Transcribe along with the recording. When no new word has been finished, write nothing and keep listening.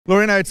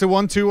Lorena, it's a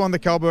 1-2 on the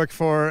Cauberg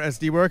for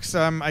SD Worx.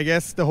 I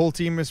guess the whole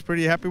team is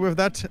pretty happy with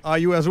that. Are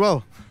you as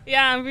well?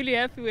 Yeah, I'm really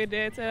happy with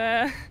it.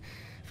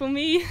 For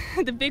me,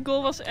 the big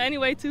goal was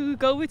anyway to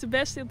go with the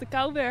best at the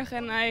Cauberg,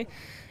 and I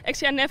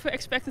never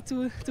expected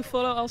to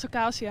follow also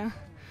Kasia.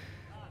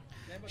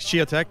 She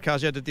attacked,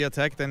 Kasia did the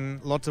attack, then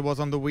Lotte was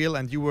on the wheel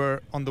and you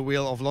were on the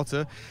wheel of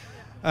Lotte.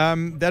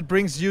 That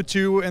brings you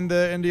two in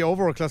the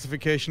overall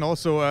classification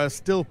also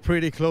still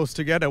pretty close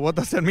together. What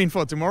does that mean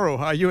for tomorrow?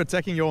 Are you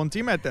attacking your own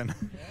teammate then?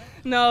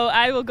 No,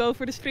 I will go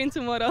for the sprint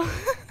tomorrow.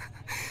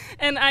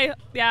 And I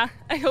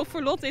hope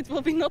for Lotte it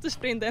will be not a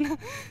sprint then.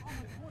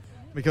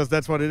 Because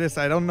that's what it is.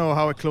 I don't know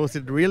how close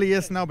it really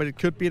is now, but it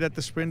could be that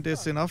the sprint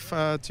is enough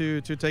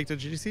to take the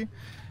GC.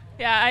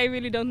 Yeah, I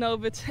really don't know,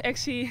 but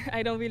actually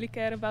I don't really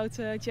care about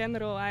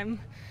general. I'm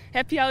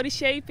happy how the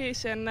shape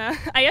is, and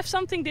I have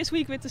something this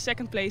week with the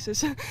second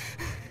places.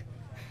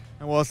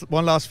 And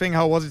one last thing,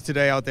 how was it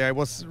today out there? It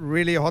was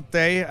really a hot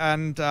day,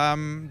 and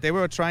they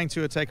were trying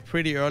to attack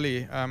pretty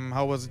early.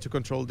 How was it to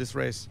control this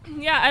race?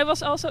 Yeah, I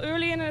was also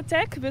early in an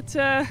attack, but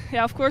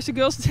yeah, of course the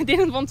girls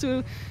didn't want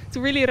to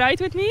really ride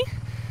with me.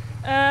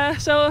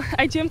 So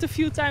I jumped a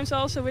few times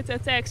also with the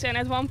attacks, and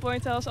at one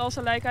point I was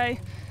also like, I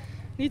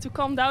need to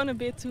calm down a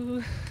bit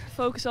to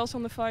focus also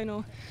on the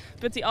final.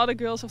 But the other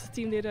girls of the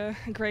team did a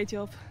great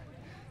job.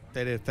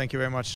 They did. Thank you very much.